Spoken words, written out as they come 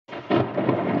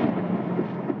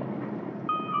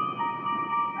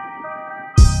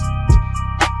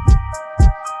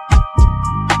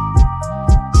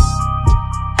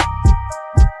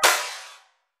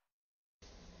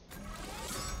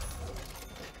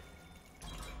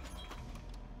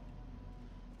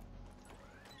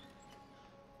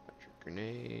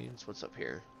Grenades. What's up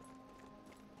here?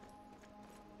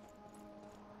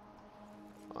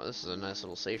 Oh, this is a nice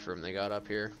little safe room they got up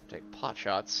here. Take pot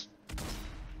shots.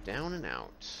 Down and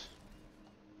out.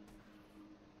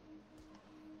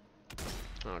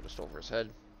 Oh, just over his head.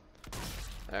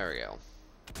 There we go.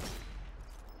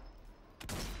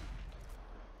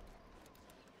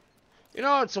 You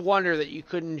know, it's a wonder that you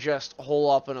couldn't just hole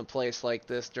up in a place like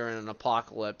this during an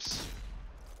apocalypse.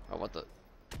 Oh, what the...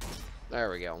 There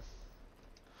we go.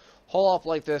 Hole up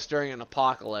like this during an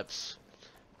apocalypse.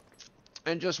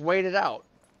 And just wait it out.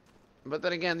 But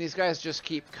then again, these guys just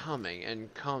keep coming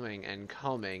and coming and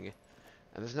coming.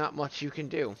 And there's not much you can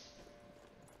do.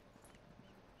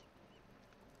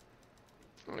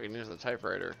 Oh, you can use the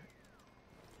typewriter.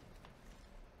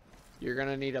 You're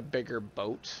gonna need a bigger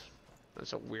boat.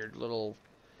 That's a weird little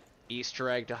Easter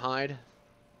egg to hide.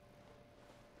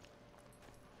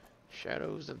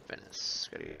 Shadows of Venice.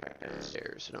 Gotta get back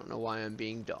downstairs. I don't know why I'm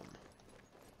being dumb.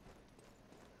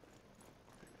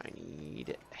 I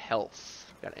need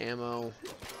health. Got ammo.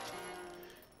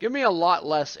 Give me a lot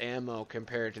less ammo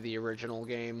compared to the original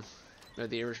game. Or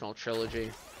the original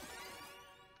trilogy.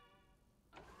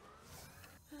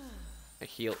 I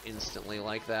heal instantly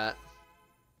like that.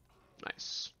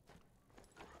 Nice.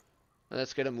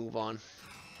 Let's get a move on.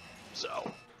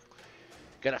 So,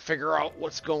 gotta figure out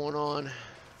what's going on.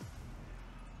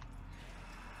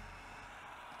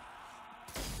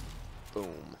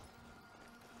 Boom.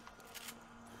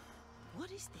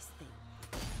 What is this thing?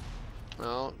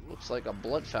 Well, looks like a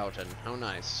blood fountain. How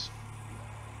nice.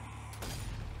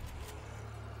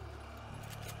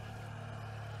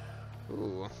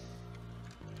 Ooh. Oops.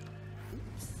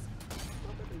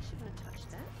 Probably shouldn't have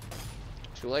touched that.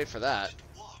 Too late for that.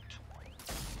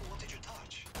 What did you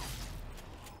touch?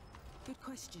 Good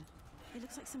question. It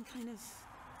looks like some kind of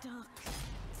dark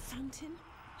fountain.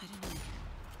 I don't know.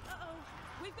 Uh-oh,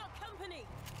 we've got company.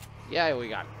 Yeah, we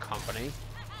got company.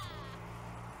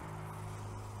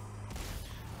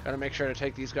 Gotta make sure to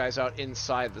take these guys out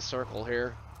inside the circle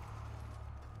here.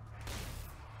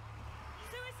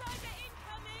 Suicide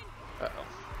incoming. Uh-oh.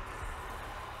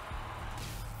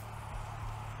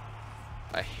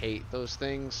 I hate those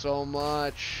things so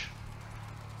much.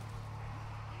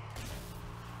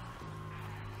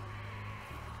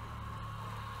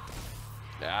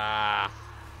 Ah.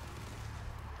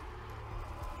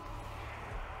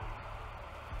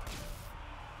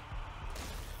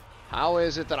 How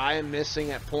is it that I am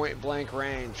missing at point blank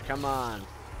range? Come on.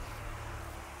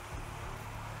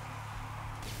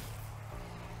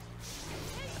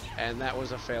 And that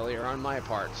was a failure on my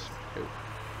part. Oop.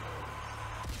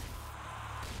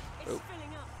 It's Oop.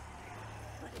 filling up,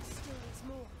 but it still needs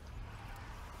more.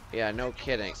 Yeah, no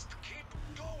kidding. Must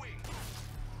keep going.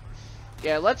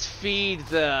 Yeah, let's feed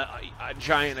the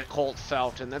giant occult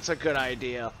fountain. That's a good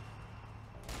idea.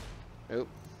 Oop.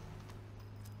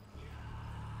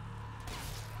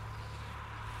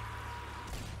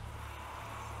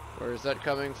 Where is that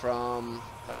coming from?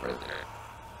 Right there.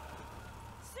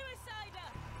 Suicider!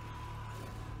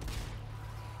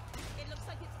 It looks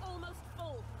like it's almost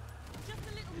full. Just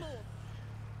a little more.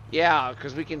 Yeah,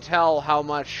 because we can tell how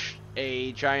much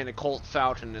a giant occult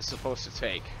fountain is supposed to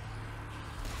take.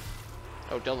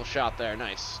 Oh, double shot there.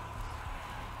 Nice.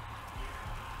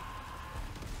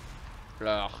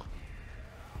 Ugh.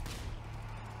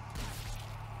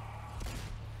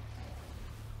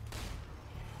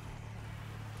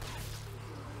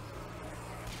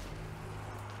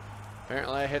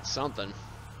 Apparently I hit something.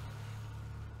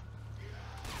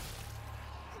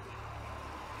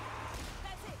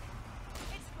 That's it.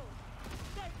 It's full.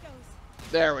 There it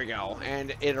goes. There we go.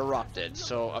 And it erupted.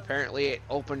 So apparently it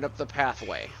opened up the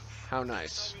pathway. How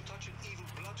nice. Next time you touch an evil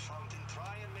blood fountain,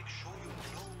 try and make sure you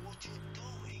know what you're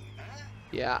doing, eh?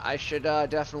 Yeah, I should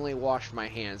definitely wash my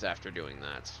hands after doing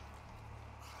that.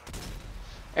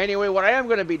 Anyway, what I am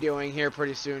going to be doing here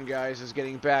pretty soon, guys, is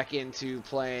getting back into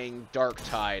playing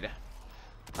Darktide.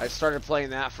 I started playing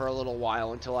that for a little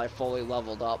while until I fully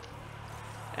leveled up.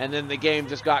 And then the game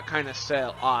just got kind of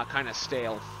stale.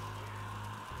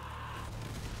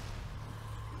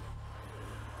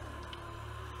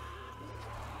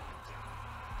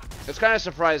 It's kind of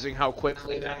surprising how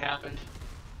quickly that happened.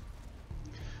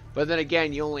 But then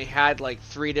again, you only had like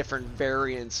 3 different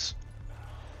variants.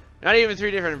 Not even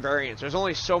 3 different variants. There's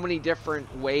only so many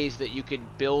different ways that you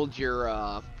could build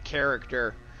your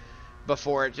character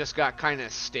before it just got kind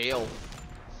of stale.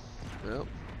 Well.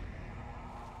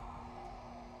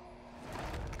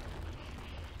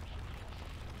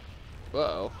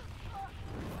 Uh-oh.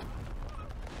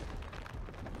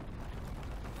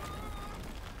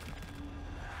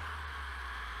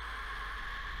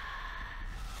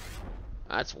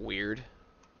 That's weird.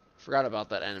 Forgot about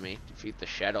that enemy. Defeat the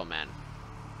Shadow Man.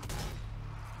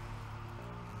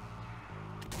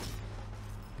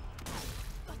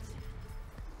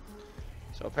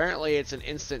 So apparently it's an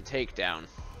instant takedown.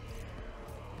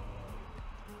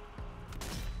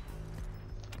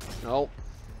 Nope.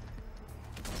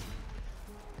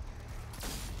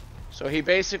 So he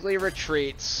basically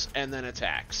retreats and then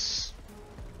attacks.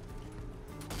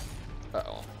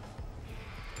 Uh-oh.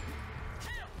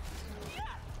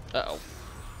 Uh-oh.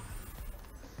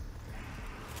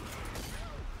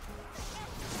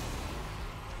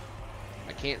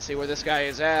 I can't see where this guy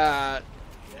is at.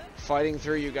 Fighting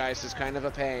through you guys is kind of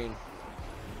a pain.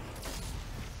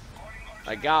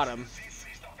 I got him.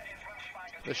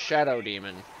 The Shadow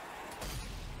Demon.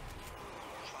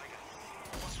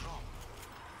 What's wrong?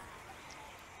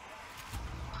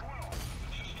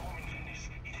 The storming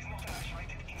finished. It is not an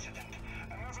isolated incident.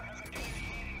 Another has occurred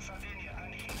here in Sardinia,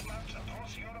 and heat maps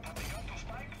across Europe have begun to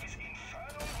spike with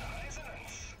infernal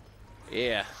resonance.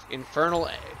 Yeah, infernal.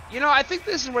 You know, I think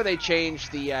this is where they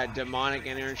changed the demonic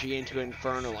energy into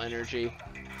infernal energy.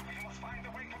 We must find a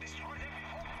way to destroy them.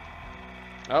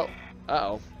 Oh,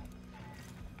 uh-oh.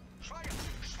 Schweiger!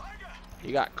 Schweiger!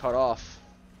 You got cut off.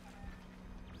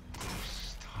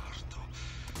 Starto.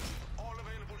 All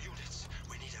available units.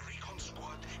 We need a recon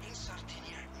squad in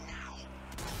Sardinia now.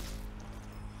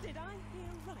 Did I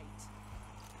hear right?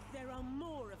 There are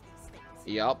more of these things.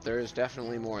 Yup, there's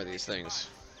definitely more of these things.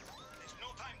 There's no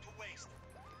time to waste.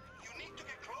 You need to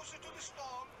get closer to the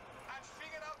storm and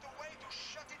figure out a way to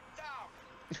shut it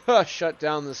down. Shut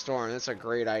down the storm. That's a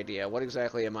great idea. What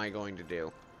exactly am I going to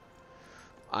do?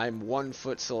 I'm one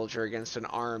foot soldier against an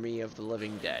army of the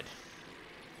living dead.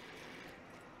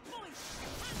 Boys,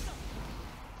 hands up!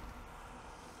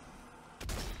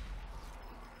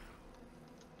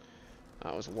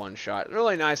 That was one shot.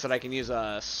 Really nice that I can use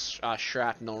a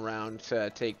shrapnel round to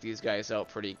take these guys out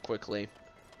pretty quickly.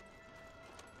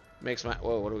 Makes my...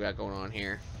 Whoa, what do we got going on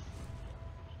here?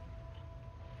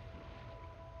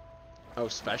 Oh,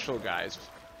 special guys.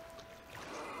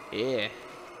 Yeah.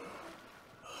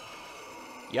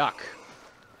 Yuck.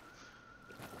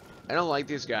 I don't like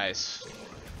these guys.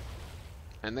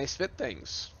 And they spit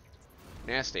things.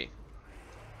 Nasty.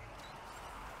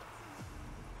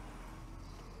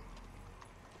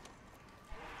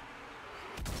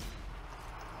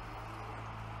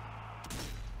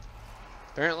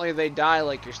 Apparently they die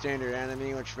like your standard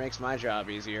enemy, which makes my job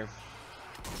easier.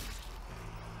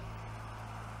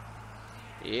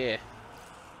 Yeah.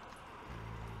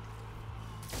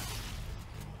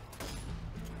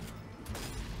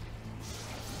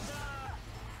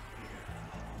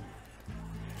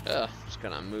 Just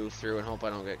gonna move through and hope I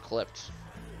don't get clipped.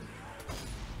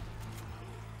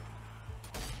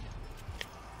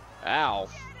 Ow.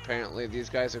 Apparently these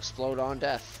guys explode on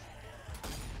death.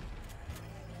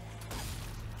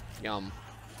 Yum.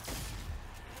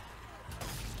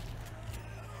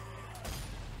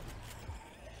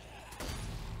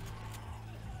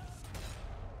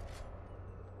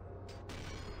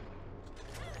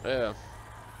 Yeah.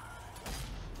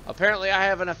 Apparently I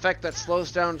have an effect that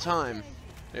slows down time.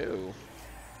 Ew.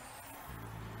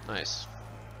 Nice.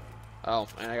 Oh,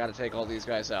 and I gotta take all these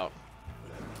guys out.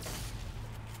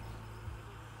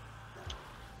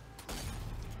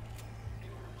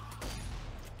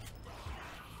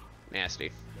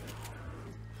 Nasty.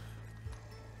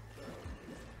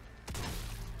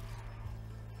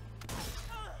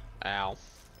 Ow.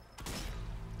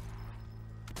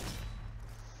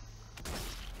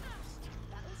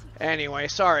 Anyway,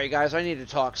 sorry guys, I need to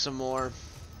talk some more.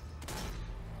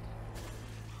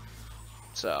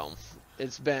 So,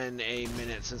 it's been a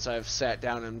minute since I've sat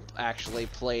down and actually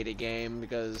played a game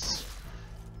because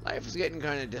life is getting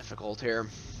kind of difficult here.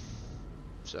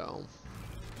 So,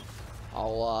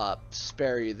 I'll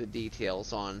spare you the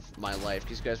details on my life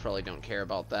because you guys probably don't care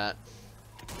about that.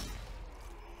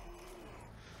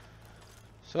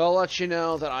 So I'll let you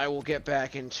know that I will get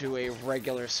back into a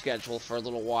regular schedule for a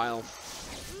little while.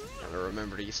 Gotta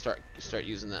remember to start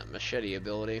using that machete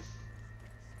ability.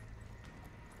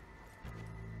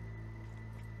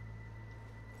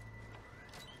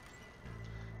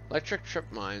 Electric trip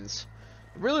mines.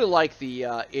 I really like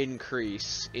the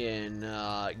increase in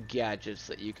gadgets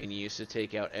that you can use to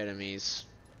take out enemies.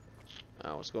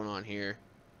 What's going on here?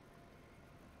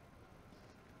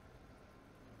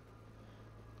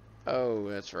 Oh,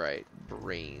 that's right.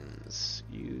 Brains.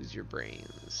 Use your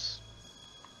brains.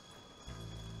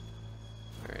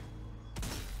 Alright.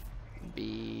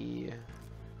 B.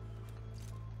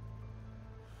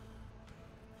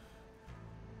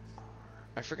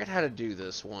 I forget how to do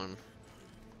this one.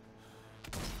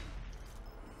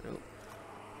 Nope.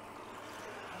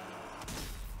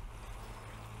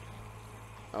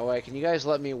 Oh wait, can you guys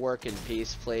let me work in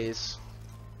peace, please?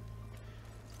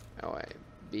 Oh wait,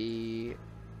 B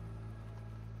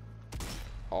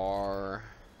R,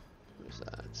 who's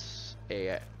that?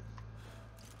 A.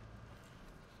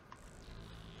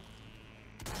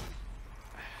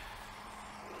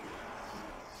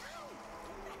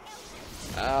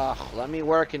 Ugh, let me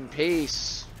work in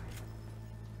peace.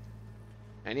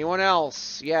 Anyone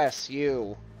else? Yes,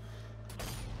 you.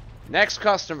 Next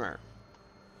customer.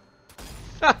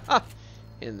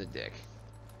 In the dick.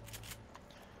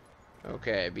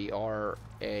 Okay,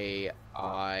 B-R-A-I.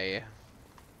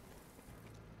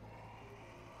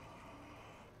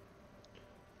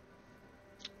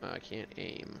 I can't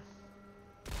aim.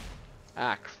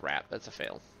 Ah, crap. That's a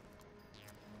fail.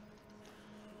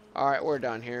 Alright, we're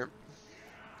done here.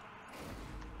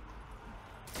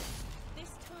 This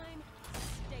time,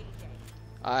 stay dead.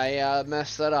 I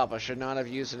messed that up. I should not have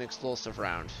used an explosive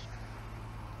round.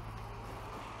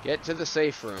 Get to the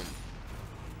safe room.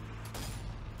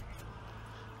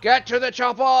 Get to the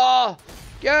chopper!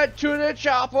 Get to the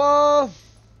chopper!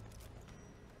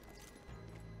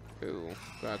 Ooh,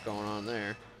 got going on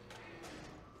there.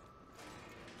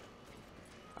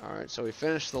 Alright, so we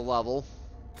finished the level.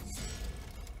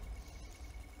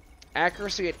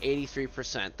 Accuracy at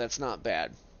 83%. That's not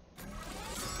bad.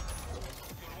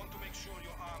 You'll want to make sure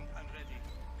you're armed and ready.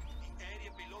 The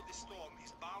area below the storm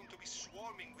is bound to be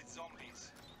swarming with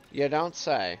zombies. You don't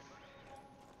say.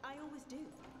 I always do.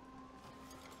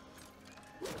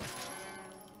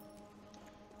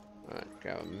 Alright,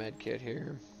 grab a med kit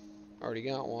here. Already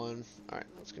got one. Alright,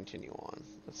 let's continue on.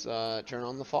 Let's turn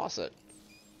on the faucet.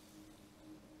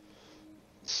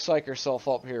 Psych yourself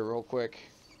up here real quick.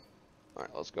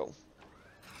 Alright, let's go.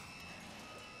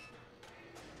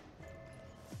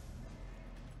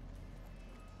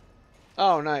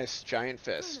 Oh, nice. Giant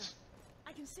fist.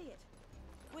 I can see it.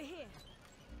 We're here.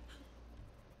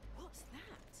 What's that?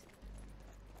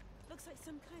 Looks like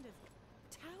some kind of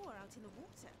tower out in the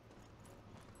water.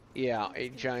 Yeah, It's a gonna get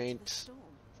to the giant storm.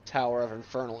 tower of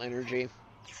infernal energy.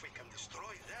 If we can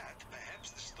destroy that,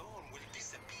 perhaps the storm will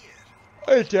disappear.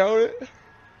 I doubt it.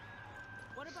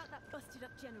 What about that busted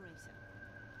up generator?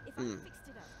 If I fixed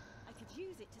it up, I could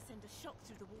use it to send a shock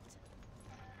through the water.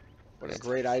 What a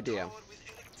great idea. Powered with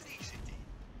electricity.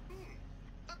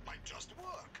 That might just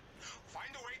work.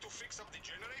 Find a way to fix up the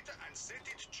generator and set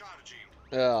it charging.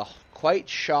 Ugh, quite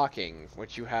shocking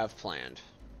what you have planned.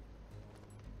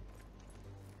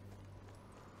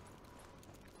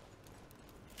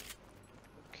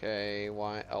 Okay,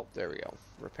 why? Oh, there we go.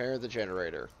 Repair the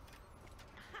generator.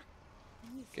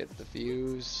 Get the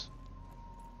fuse.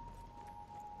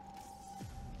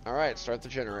 Alright, start the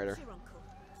generator. Your uncle.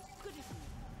 Good as new.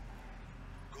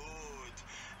 Good.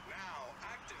 Now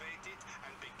activate it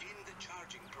and begin the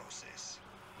charging process.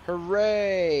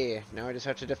 Hooray! Now I just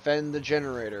have to defend the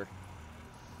generator.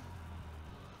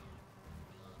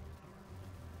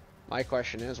 My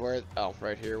question is where... Oh,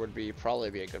 right here would be probably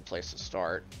be a good place to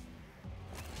start.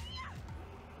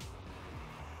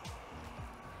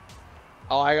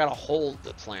 Oh, I gotta hold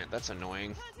the plant. That's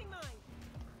annoying. Planting mine.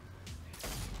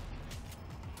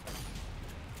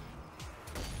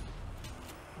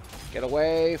 Get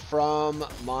away from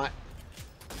my...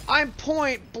 I'm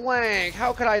point blank!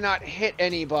 How could I not hit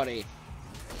anybody?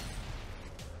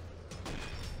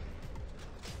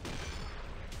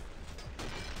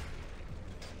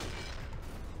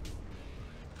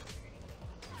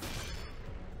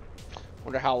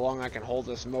 Wonder how long I can hold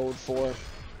this mode for.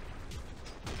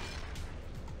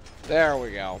 There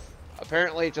we go.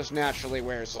 Apparently it just naturally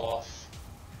wears off.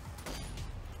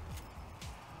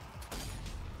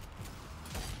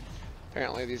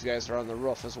 Apparently these guys are on the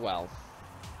roof as well.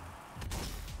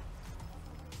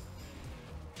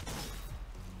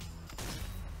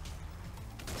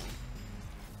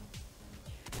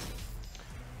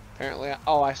 Apparently,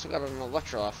 oh, I still got an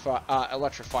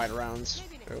electrified rounds.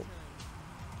 Maybe next Oh. time.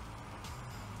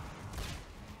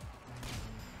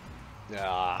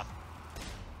 Ah.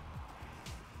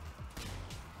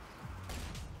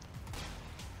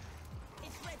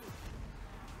 It's ready.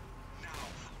 Now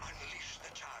unleash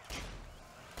the charge.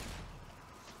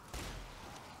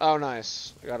 Oh,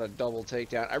 nice. I got a double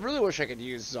takedown. I really wish I could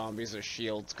use zombies as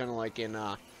shields, kind of like in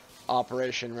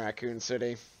Operation Raccoon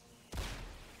City. It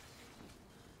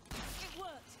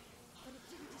worked, but it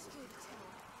didn't destroy the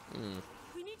tower.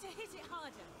 We need to hit it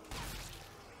harder.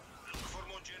 Look for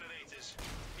more generators.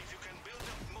 If you can build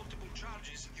up multiple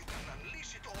charges, you can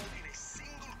unleash it all in a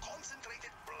single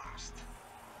concentrated blast.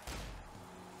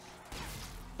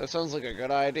 That sounds like a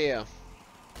good idea.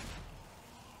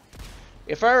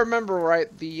 If I remember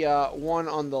right, the one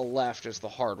on the left is the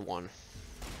hard one.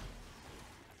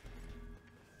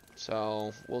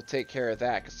 So we'll take care of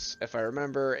that, because if I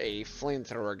remember, a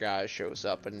flamethrower guy shows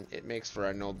up and it makes for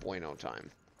a no bueno time.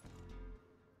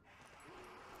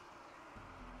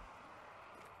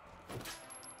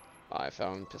 I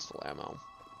found pistol ammo.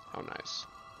 How nice.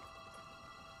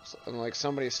 So, and like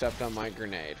somebody stepped on my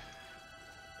grenade.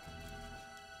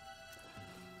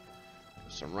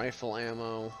 Some rifle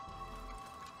ammo.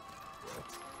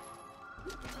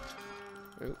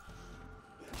 Ooh.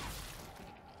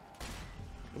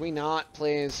 Can we not,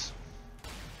 please?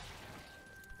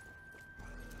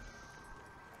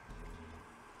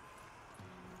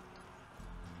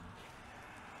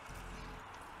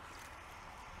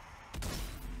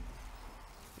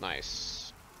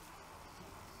 Nice.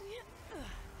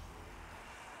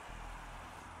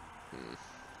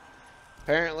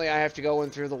 Apparently I have to go in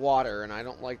through the water, and I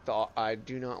don't like I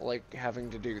do not like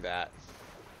having to do that.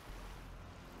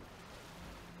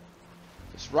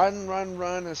 Just run, run,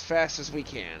 run as fast as we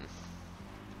can.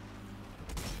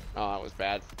 Oh, that was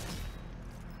bad.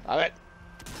 Love it.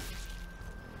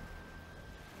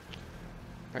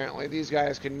 Apparently these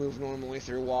guys can move normally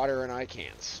through water, and I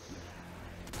can't.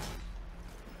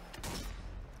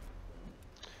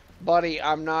 Buddy,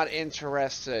 I'm not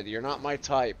interested. You're not my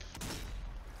type.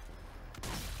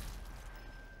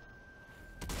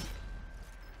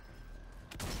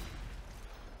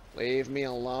 Leave me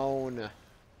alone.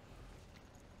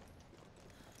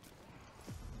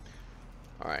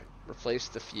 Alright, replace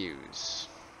the fuse.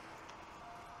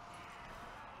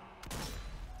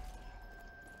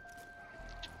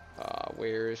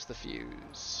 Where's the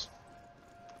fuse?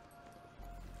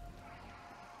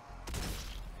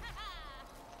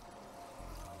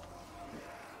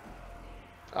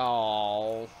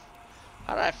 Oh,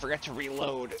 how did I forget to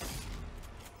reload?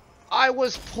 I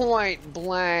was point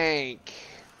blank.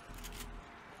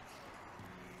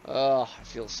 Ugh, I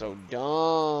feel so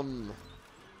dumb.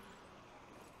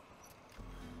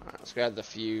 Alright, let's grab the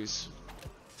fuse.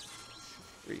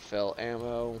 Refill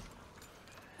ammo.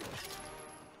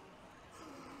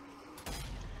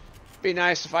 Be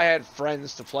nice if I had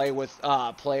friends to play with,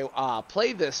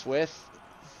 play this with.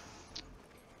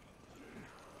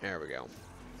 There we go.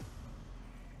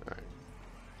 Alright.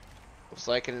 Looks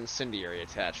like an incendiary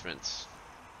attachment.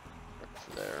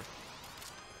 Right there.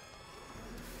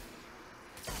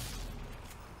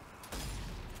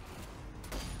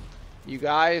 You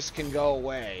guys can go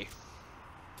away.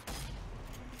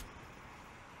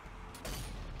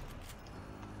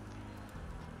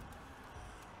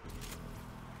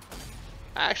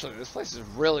 Actually, this place is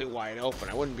really wide open.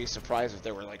 I wouldn't be surprised if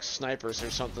there were like snipers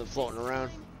or something floating around.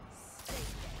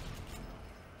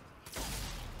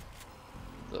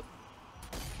 Look.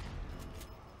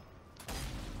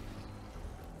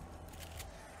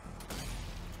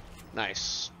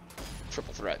 Nice.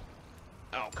 Triple threat.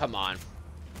 Oh, come on.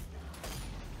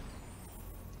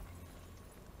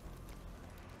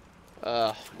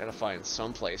 Gotta find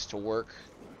some place to work.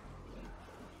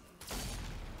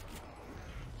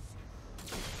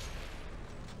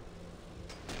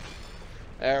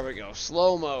 There we go.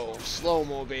 Slow-mo.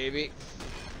 Slow-mo, baby.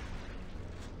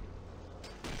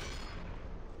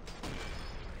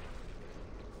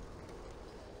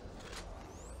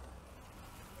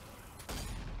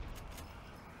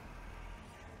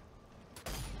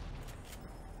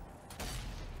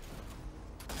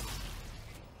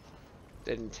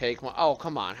 Didn't take one. Oh,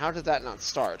 come on. How did that not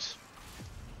start?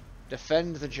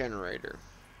 Defend the generator.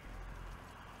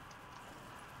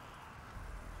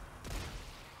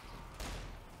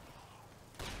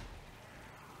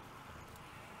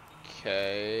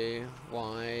 Okay,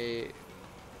 why?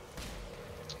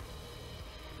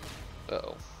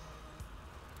 Uh-oh.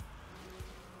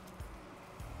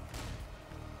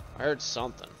 I heard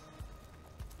something.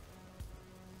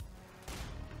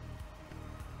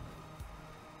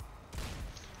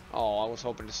 Oh, I was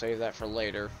hoping to save that for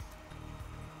later.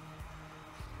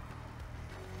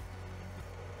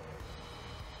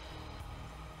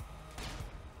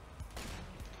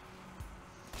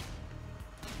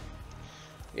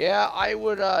 Yeah, I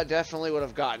would definitely would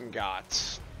have gotten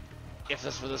got if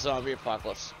this were the zombie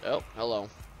apocalypse. Oh, hello.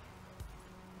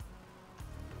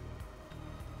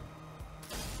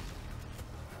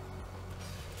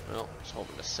 Well, I was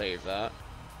hoping to save that.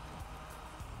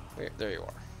 Wait, there you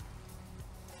are.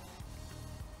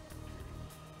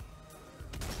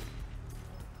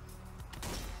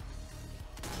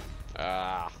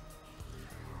 Ah.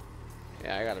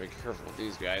 Yeah, I gotta be careful with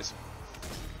these guys.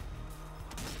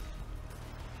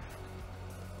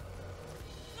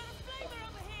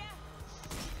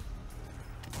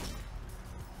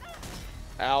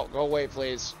 Out, go away,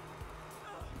 please.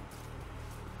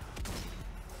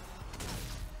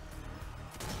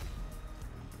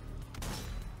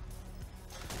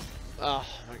 Oh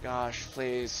my gosh,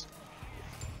 please.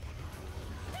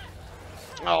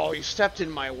 Oh, you stepped in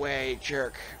my way,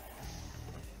 jerk.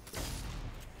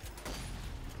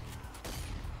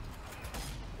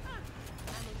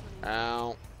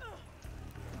 Ow.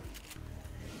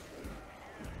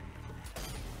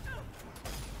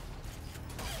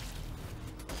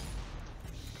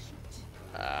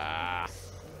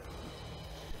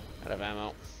 Out of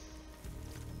ammo.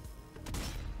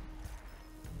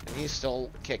 And he's still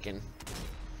kicking.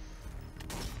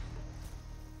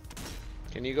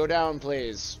 Can you go down,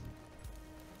 please?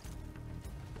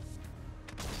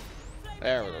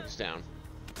 There we go, it's down.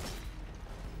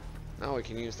 Now we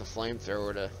can use the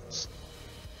flamethrower to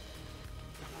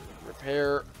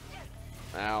repair.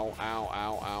 Ow, ow,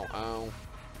 ow, ow, ow.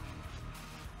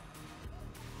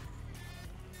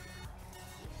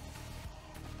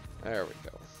 There we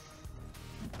go.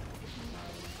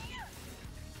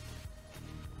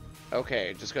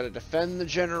 Okay, just gotta defend the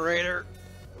generator.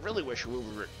 I really wish we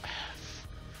were...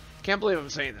 Can't believe I'm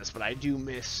saying this, but I do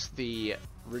miss the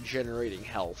regenerating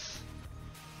health.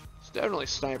 There's definitely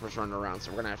snipers running around, so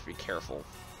we're gonna have to be careful.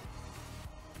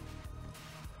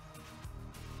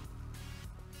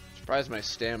 Surprised my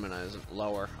stamina isn't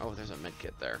lower. Oh, there's a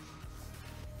medkit there.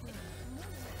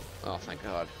 Oh, thank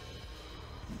God.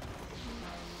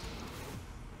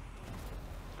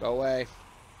 Go away.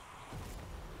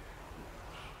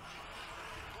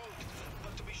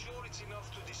 But to be sure it's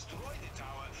enough to destroy the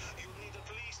tower, you'll need at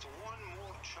least one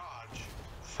more charge.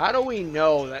 How do we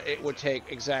know that it would take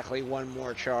exactly one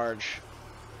more charge?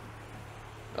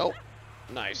 Oh,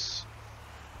 nice.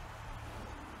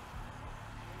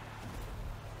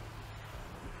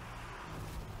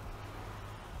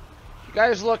 You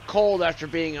guys look cold after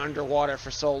being underwater for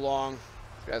so long.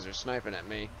 You guys are sniping at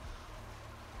me.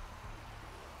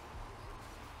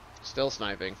 Still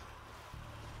sniping.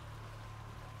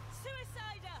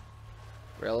 Suicider!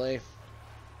 Really?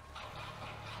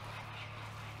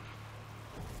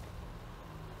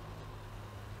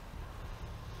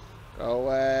 Go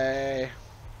away.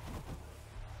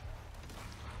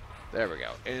 There we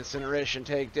go. Incineration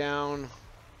takedown.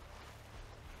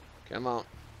 Come on.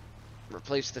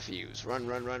 Replace the fuse. Run,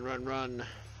 run, run, run, run.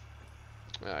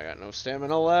 I got no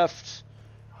stamina left.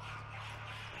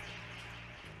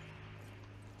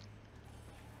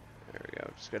 There we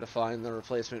go. Just gotta find the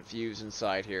replacement fuse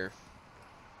inside here.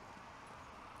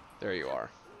 There you are.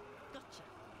 Gotcha.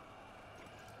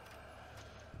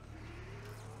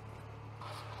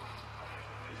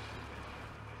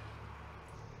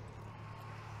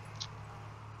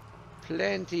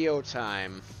 Plenty of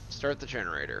time. Start the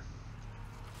generator.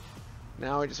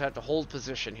 Now we just have to hold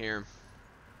position here.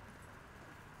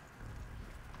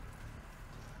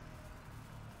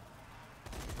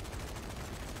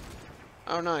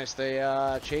 Oh, nice. They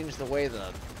changed the way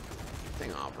the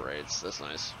thing operates. That's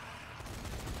nice.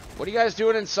 What are you guys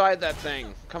doing inside that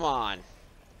thing? Come on.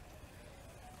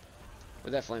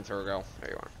 Where'd that flamethrower go?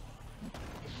 There you are.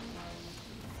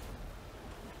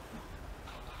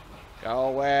 Go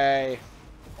away.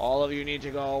 All of you need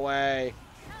to go away.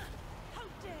 How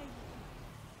dare you!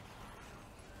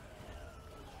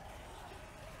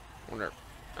 Wonder.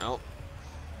 Oh.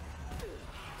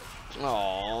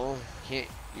 Oh, can't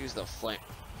use the flame.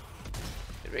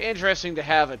 It'd be interesting to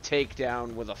have a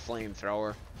takedown with a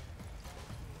flamethrower.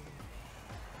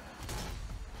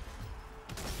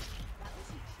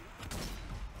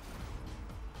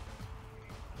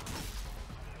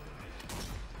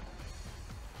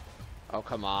 Oh,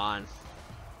 come on.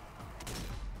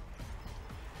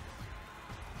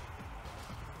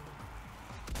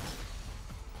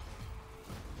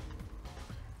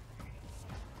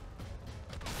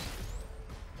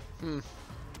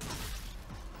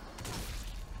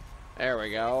 There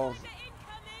we go.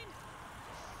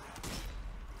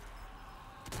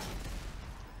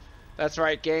 That's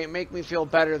right, game. Make me feel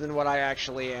better than what I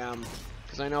actually am.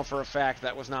 Because I know for a fact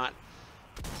that was not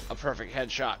a perfect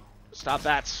headshot. Stop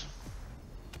that.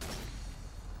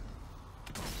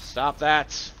 Stop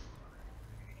that.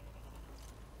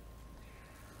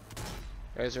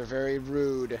 You guys are very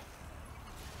rude.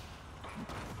 Oh,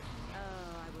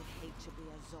 I would hate to be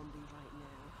a zombie right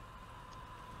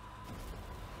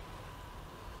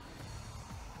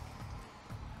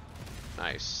now.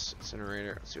 Nice.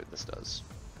 Incinerator. Let's see what this does.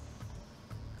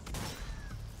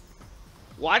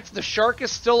 What? The shark is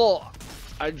still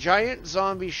a giant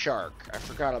zombie shark. I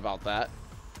forgot about that.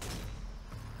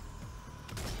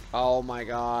 Oh my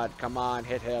God. Come on,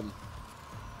 hit him.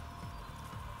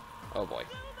 Oh boy.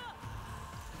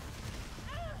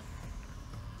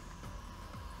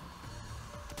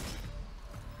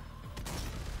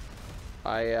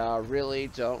 I really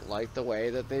don't like the way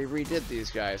that they redid these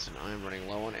guys, and I'm running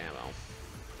low on ammo.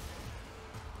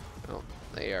 Oh,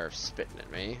 they are spitting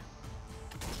at me.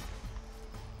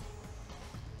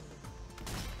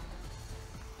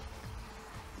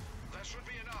 That should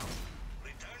be enough.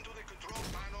 Return to the control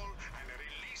panel and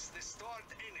release the stored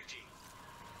energy.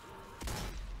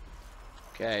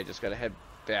 Okay, just gotta head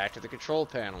back to the control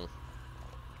panel.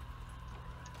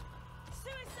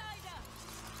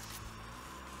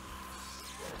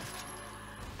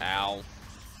 Ow.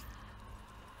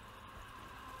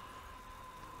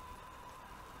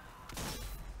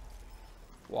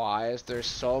 Why is there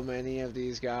so many of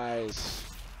these guys?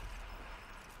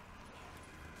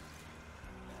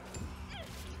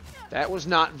 That was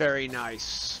not very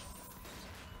nice.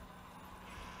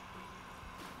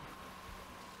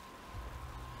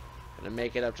 Gonna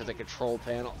make it up to the control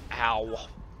panel. Ow.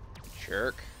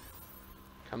 Jerk.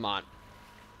 Come on.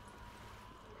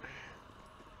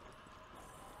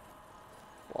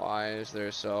 Why is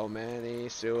there so many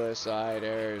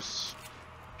suiciders?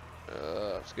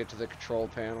 Let's get to the control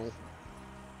panel.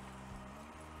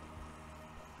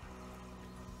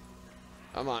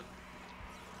 Come on.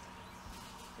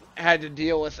 Had to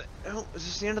deal with it. Oh, is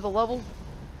this the end of the level?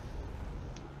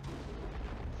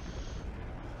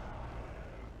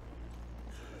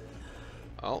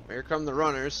 Oh, here come the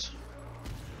runners.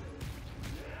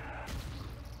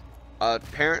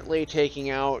 Apparently taking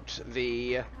out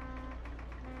the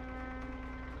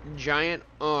giant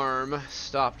arm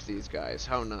stopped these guys.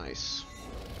 How nice.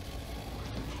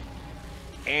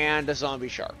 And a zombie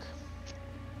shark.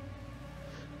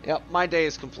 Yep, my day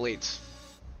is complete.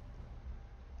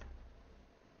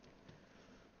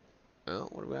 Well,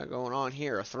 what do we got going on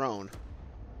here? A throne.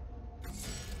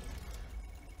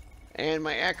 And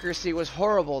my accuracy was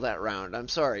horrible that round. I'm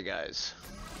sorry, guys.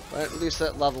 But at least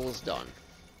that level is done.